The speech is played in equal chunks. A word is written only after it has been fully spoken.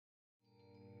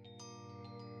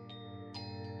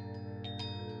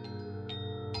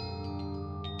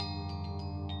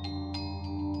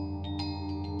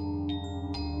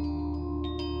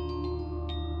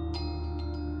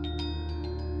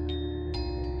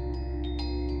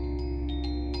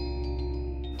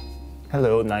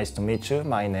Hello, nice to meet you.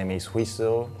 My name is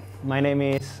Huiso. My name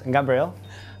is Gabriel.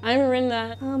 I'm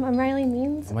Rinda. I'm Riley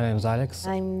Means. My name is Alex.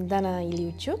 I'm Dana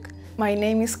Iliuchuk. My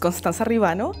name is Constanza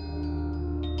Ribano.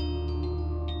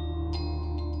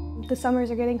 The summers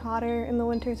are getting hotter and the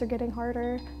winters are getting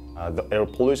harder. The air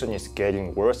pollution is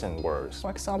getting worse and worse.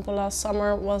 For example, last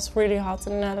summer was really hot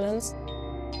in the Netherlands.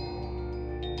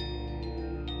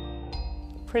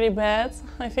 Pretty bad,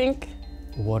 I think.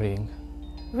 Worrying.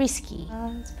 Risky.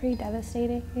 It's pretty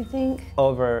devastating, I think.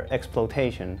 Over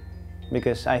exploitation,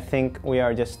 because I think we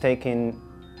are just taking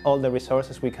all the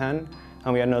resources we can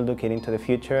and we are not looking into the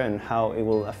future and how it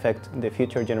will affect the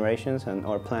future generations and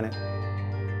our planet.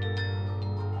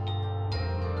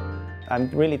 I'm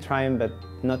really trying, but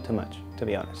not too much, to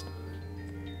be honest.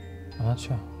 I'm not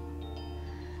sure.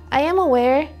 I am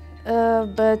aware,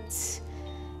 but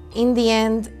in the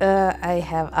end, I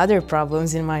have other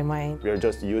problems in my mind. We are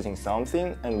just using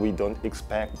something and we don't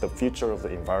expect the future of the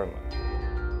environment.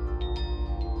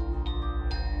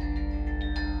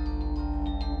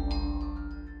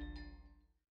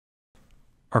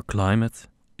 Our climate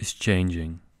is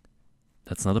changing.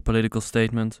 That's not a political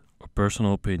statement or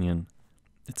personal opinion.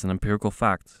 It's an empirical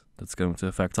fact that's going to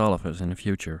affect all of us in the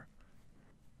future.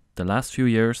 The last few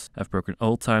years have broken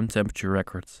all-time temperature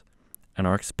records and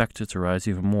are expected to rise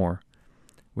even more,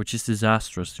 which is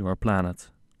disastrous to our planet.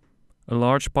 A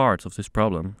large part of this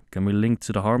problem can be linked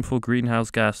to the harmful greenhouse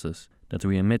gases that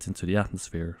we emit into the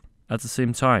atmosphere. At the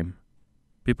same time,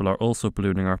 people are also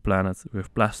polluting our planet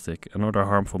with plastic and other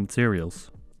harmful materials.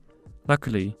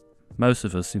 Luckily, most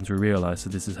of us seem to realize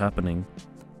that this is happening,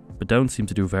 but don't seem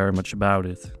to do very much about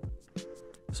it.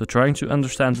 So trying to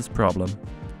understand this problem,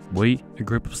 we, a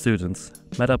group of students,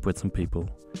 met up with some people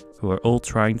who are all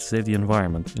trying to save the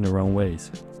environment in their own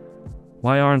ways.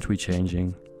 Why aren't we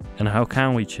changing? And how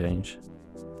can we change?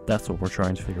 That's what we're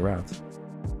trying to figure out.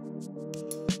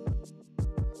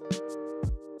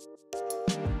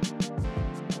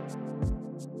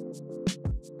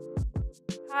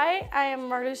 Hi, I am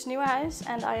Marloes Nieuwenhuis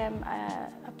and I am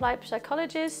an applied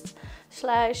psychologist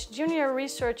 / junior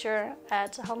researcher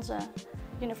at Hanze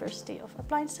University of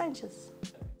Applied Sciences.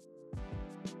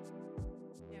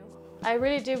 I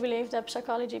really do believe that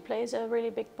psychology plays a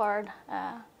really big part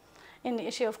in the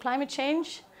issue of climate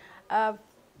change.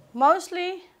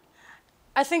 Mostly,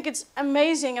 I think it's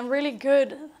amazing and really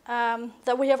good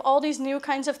that we have all these new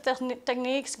kinds of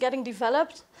techniques getting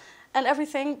developed and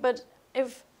everything, but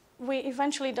if we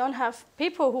eventually don't have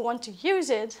people who want to use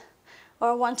it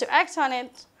or want to act on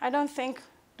it, I don't think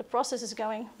the process is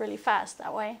going really fast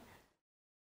that way.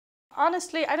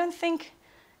 Honestly, I don't think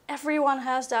everyone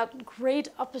has that great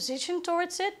opposition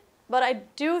towards it, but I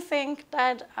do think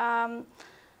that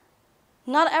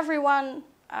not everyone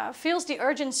feels the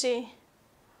urgency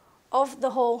of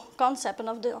the whole concept and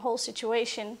of the whole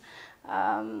situation.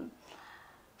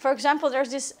 For example, there's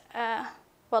this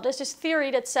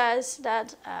theory that says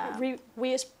that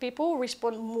we as people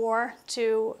respond more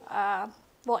to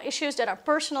issues that are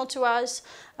personal to us,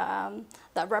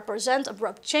 that represent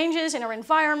abrupt changes in our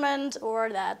environment, or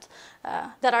that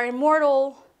are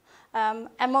immortal, and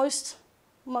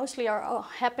mostly are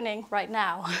happening right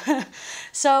now.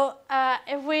 So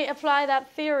if we apply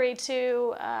that theory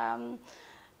to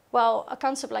a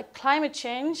concept like climate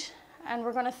change, and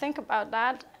we're going to think about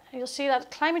that, you'll see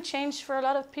that climate change for a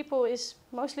lot of people is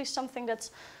mostly something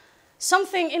that's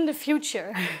something in the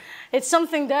future. It's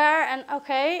something there and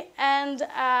okay, and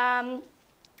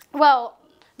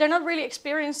they're not really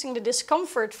experiencing the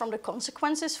discomfort from the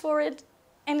consequences for it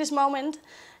in this moment.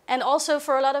 And also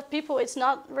for a lot of people, it's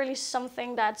not really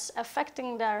something that's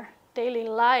affecting their daily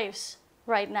lives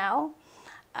right now.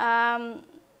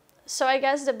 So I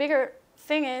guess the bigger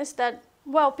thing is that,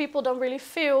 people don't really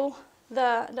feel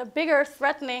the bigger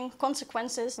threatening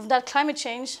consequences that climate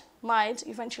change might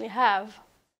eventually have.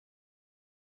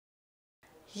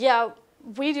 Yeah,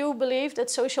 we do believe that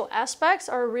social aspects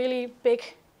are a really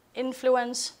big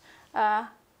influence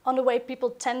on the way people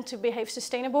tend to behave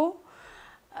sustainable.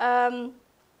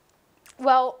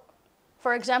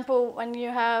 For example, when you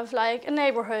have like a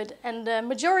neighborhood and the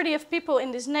majority of people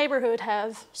in this neighborhood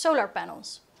have solar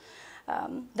panels,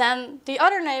 then the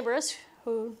other neighbors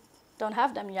who don't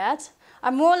have them yet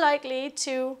are more likely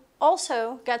to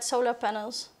also get solar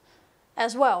panels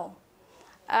as well.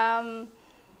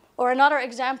 Or another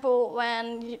example,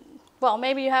 when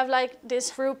maybe you have like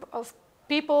this group of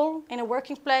people in a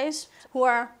working place who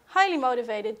are highly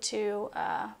motivated to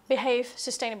behave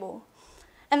sustainable.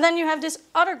 And then you have this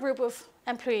other group of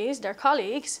employees, their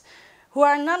colleagues, who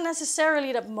are not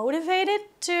necessarily that motivated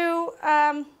to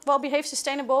behave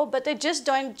sustainable, but they just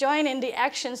don't join in the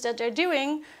actions that they're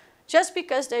doing just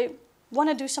because they want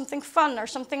to do something fun or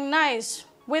something nice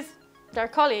with their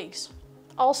colleagues.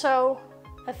 Also,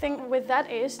 I think with that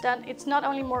is that it's not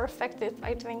only more effective,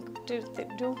 I think, to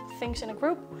do things in a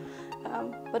group,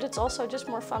 but it's also just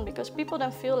more fun because people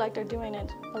don't feel like they're doing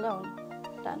it alone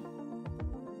then.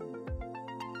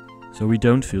 So we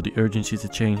don't feel the urgency to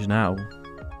change now.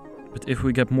 But if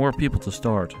we get more people to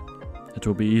start, it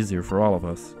will be easier for all of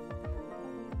us.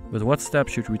 But what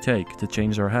steps should we take to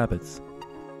change our habits?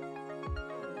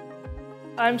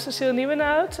 I'm Cecile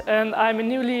Nieuwenhout and I'm a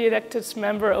newly elected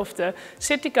member of the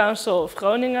City Council of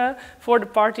Groningen for the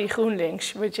party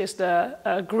GroenLinks, which is the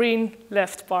green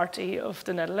left party of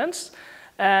the Netherlands.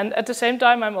 And at the same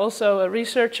time, I'm also a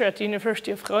researcher at the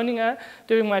University of Groningen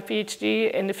doing my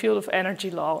PhD in the field of energy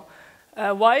law.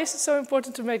 Why is it so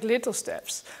important to make little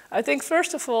steps? I think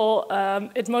first of all,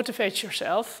 it motivates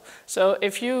yourself. So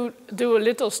if you do a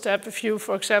little step, if you,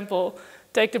 for example,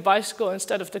 take the bicycle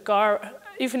instead of the car,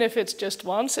 even if it's just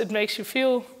once, it makes you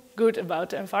feel good about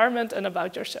the environment and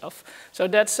about yourself. So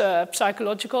that's a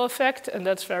psychological effect, and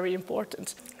that's very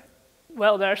important.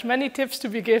 Well, there's many tips to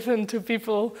be given to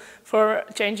people for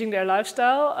changing their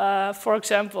lifestyle. For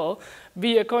example,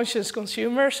 be a conscious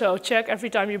consumer, so check every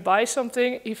time you buy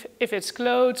something, if it's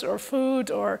clothes or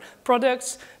food or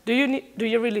products, do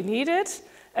you really need it?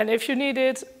 And if you need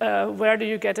it, where do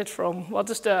you get it from? What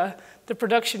is the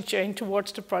production chain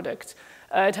towards the product?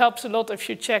 It helps a lot if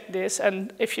you check this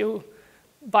and if you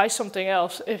buy something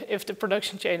else, if the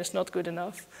production chain is not good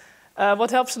enough.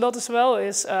 What helps a lot as well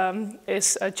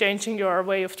is changing your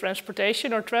way of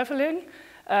transportation or traveling.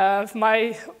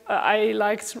 I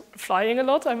liked flying a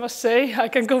lot, I must say, I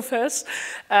can confess.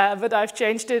 But I've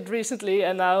changed it recently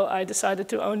and now I decided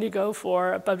to only go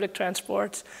for public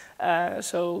transport.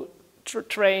 So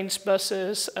trains,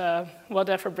 buses,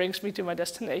 whatever brings me to my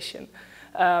destination.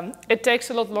 It takes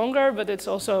a lot longer, but it's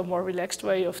also a more relaxed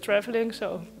way of traveling,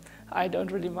 so I don't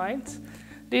really mind.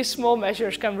 These small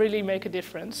measures can really make a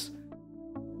difference.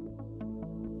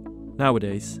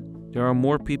 Nowadays, there are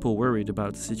more people worried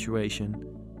about the situation,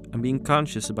 and being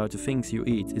conscious about the things you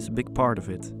eat is a big part of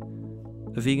it.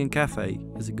 A vegan cafe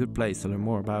is a good place to learn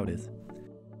more about it.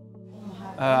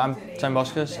 I'm Tijn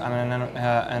Boskus, I'm an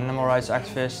animal rights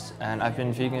activist and I've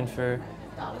been vegan for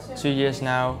 2 years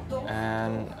now,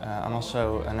 and I'm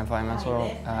also an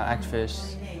environmental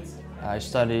activist. I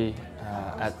study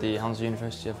at the Hanze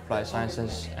University of Applied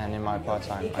Sciences, and in my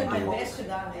part-time I do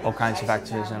all kinds of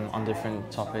activism on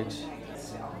different topics.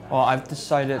 Well,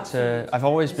 I've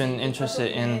always been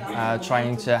interested in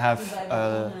trying to have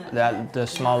the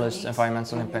smallest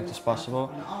environmental impact as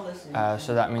possible.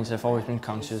 So that means I've always been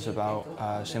conscious about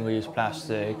single-use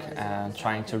plastic and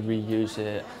trying to reuse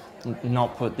it,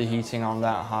 not put the heating on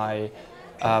that high.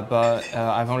 But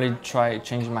I've only tried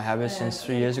changing my habits since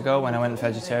 3 years ago when I went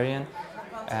vegetarian.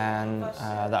 And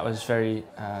that was very,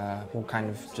 well, kind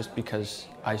of just because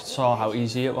I saw how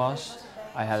easy it was.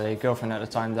 I had a girlfriend at the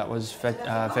time that was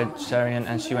vegetarian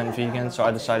and she went vegan, so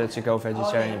I decided to go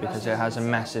vegetarian because it has a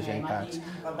massive impact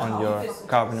on your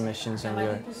carbon emissions and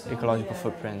your ecological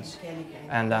footprints.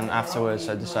 And then afterwards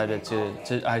I decided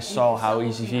I saw how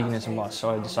easy veganism was,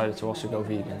 so I decided to also go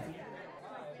vegan.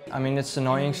 I mean, it's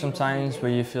annoying sometimes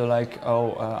where you feel like,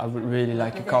 oh, I would really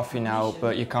like a coffee now,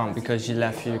 but you can't because you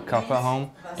left your cup at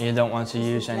home and you don't want to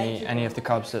use any of the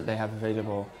cups that they have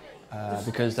available.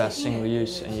 Because that's single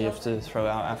use and you have to throw it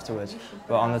out afterwards.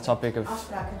 But on the topic of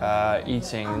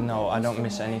eating, no, I don't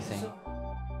miss anything.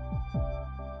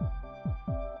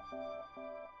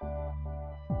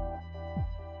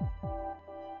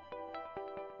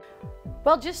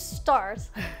 Well, just start.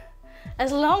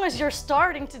 As long as you're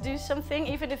starting to do something,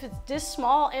 even if it's this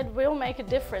small, it will make a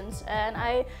difference. And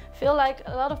I feel like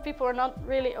a lot of people are not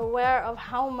really aware of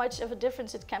how much of a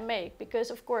difference it can make. Because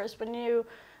of course, when you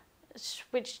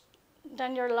switch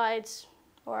then your lights,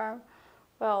 or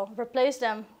well, replace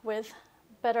them with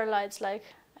better lights like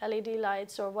LED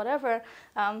lights or whatever,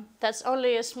 that's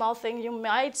only a small thing you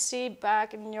might see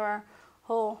back in your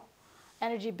whole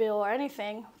energy bill or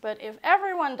anything. But if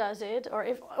everyone does it, or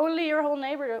if only your whole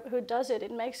neighborhood does it,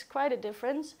 it makes quite a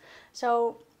difference.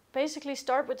 So basically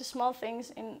start with the small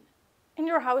things in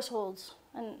your households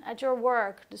and at your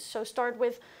work. So start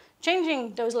with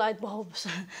changing those light bulbs.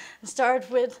 Start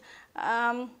with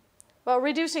well,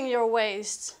 reducing your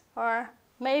waste, or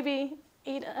maybe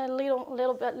eat a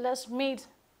little bit less meat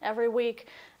every week.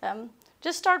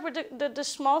 Just start with the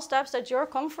small steps that you're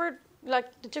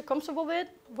comfortable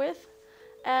with,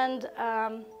 and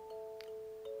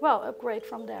well, upgrade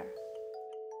from there.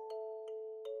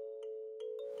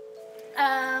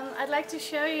 I'd like to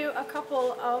show you a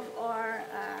couple of our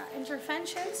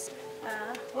interventions.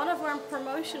 One of our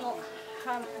promotional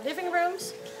living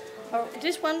rooms.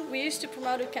 This one, we used to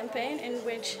promote a campaign in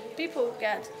which people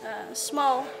get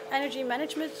small energy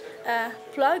management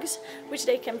plugs, which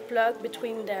they can plug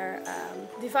between their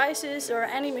devices or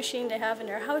any machine they have in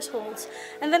their households.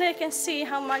 And then they can see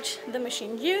how much the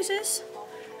machine uses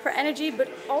for energy, but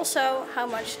also how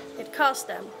much it costs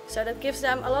them. So that gives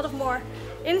them a lot of more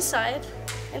insight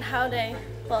in how they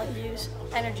use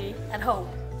energy at home.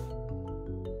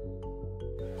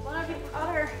 One of the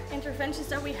other interventions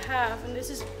that we have, and this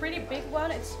is a pretty big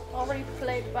one, it's already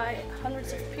played by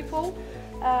hundreds of people,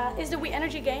 is the We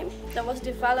Energy game that was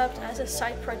developed as a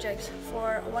side project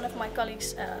for one of my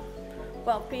colleagues'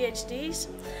 PhDs.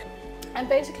 And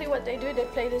basically what they do, they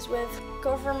play this with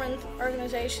government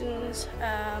organizations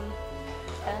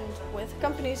and with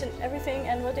companies and everything.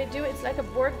 And what they do, it's like a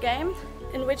board game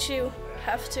in which you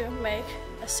have to make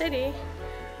a city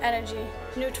energy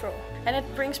neutral. And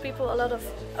it brings people a lot of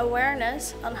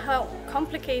awareness on how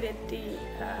complicated the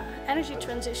energy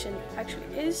transition actually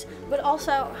is, but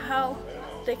also how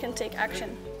they can take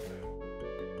action.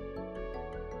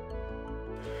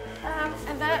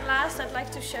 And then at last, I'd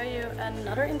like to show you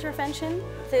another intervention.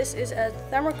 This is a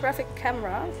thermographic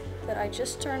camera that I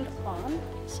just turned on,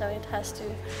 so it has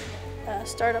to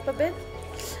start up a bit.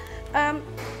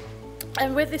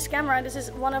 And with this camera, this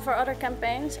is one of our other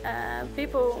campaigns,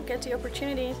 people get the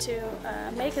opportunity to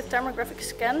make a thermographic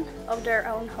scan of their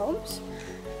own homes.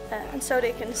 And so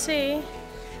they can see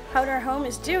how their home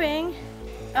is doing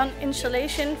on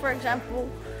insulation, for example,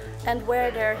 and where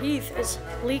their heat is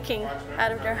leaking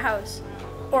out of their house,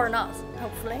 or not,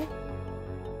 hopefully.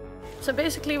 So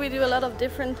basically we do a lot of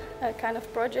different kind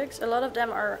of projects. A lot of them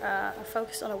are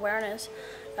focused on awareness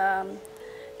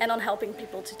and on helping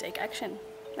people to take action.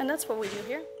 And that's what we do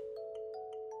here.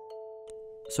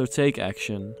 So take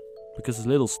action, because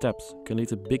little steps can lead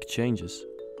to big changes.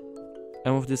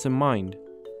 And with this in mind,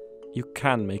 you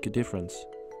can make a difference.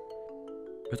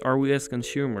 But are we as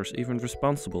consumers even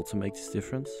responsible to make this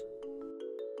difference?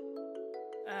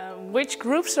 Which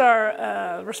groups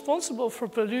are responsible for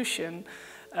pollution?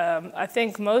 I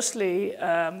think mostly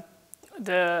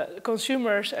the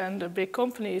consumers and the big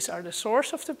companies are the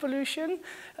source of the pollution,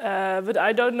 but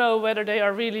I don't know whether they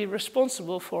are really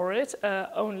responsible for it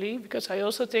only, because I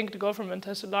also think the government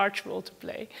has a large role to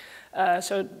play.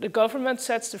 So the government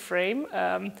sets the frame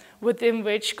within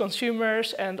which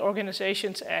consumers and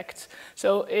organizations act.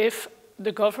 So if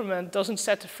the government doesn't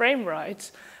set the frame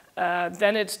right,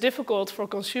 then it's difficult for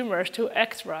consumers to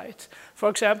act right. For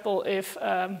example, if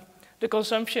the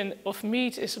consumption of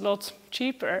meat is a lot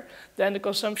cheaper than the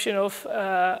consumption of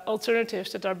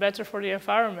alternatives that are better for the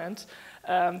environment,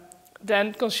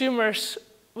 then consumers,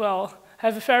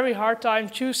 have a very hard time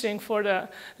choosing for the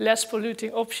less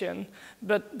polluting option.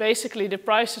 But basically the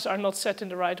prices are not set in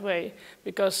the right way,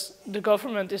 because the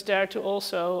government is there to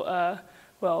also,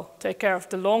 take care of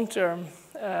the long-term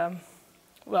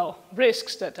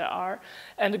risks that there are.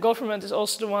 And the government is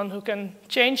also the one who can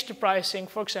change the pricing,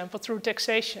 for example, through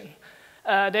taxation.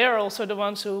 They are also the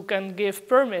ones who can give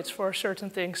permits for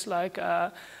certain things like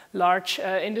large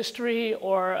industry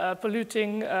or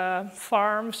polluting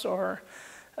farms or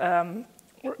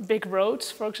big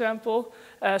roads, for example.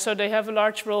 So they have a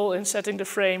large role in setting the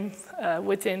frame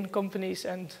within companies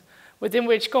and within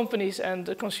which companies and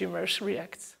the consumers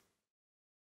react.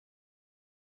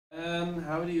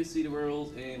 How do you see the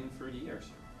world in 30 years?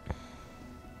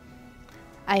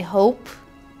 I hope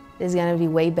it's gonna be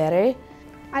way better.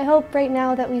 I hope right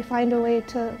now that we find a way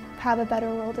to have a better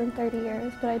world in 30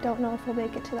 years, but I don't know if we'll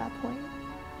make it to that point.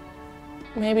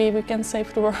 Maybe we can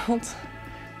save the world.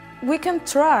 We can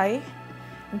try,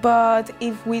 but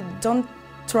if we don't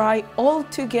try all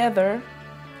together,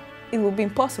 it will be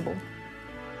impossible.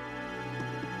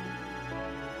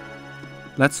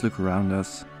 Let's look around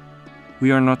us.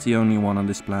 We are not the only one on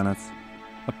this planet.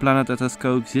 A planet that has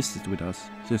coexisted with us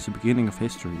since the beginning of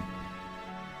history.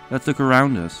 Let's look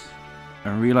around us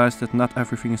and realize that not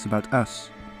everything is about us.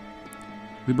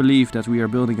 We believe that we are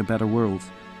building a better world,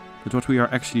 but what we are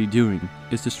actually doing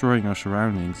is destroying our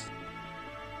surroundings.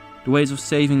 The ways of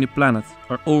saving the planet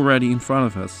are already in front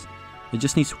of us. It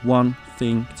just needs one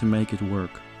thing to make it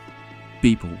work.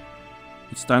 People.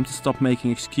 It's time to stop making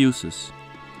excuses.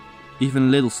 Even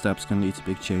little steps can lead to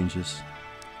big changes.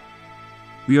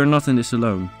 We are not in this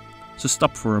alone, so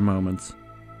stop for a moment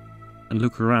and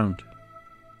look around.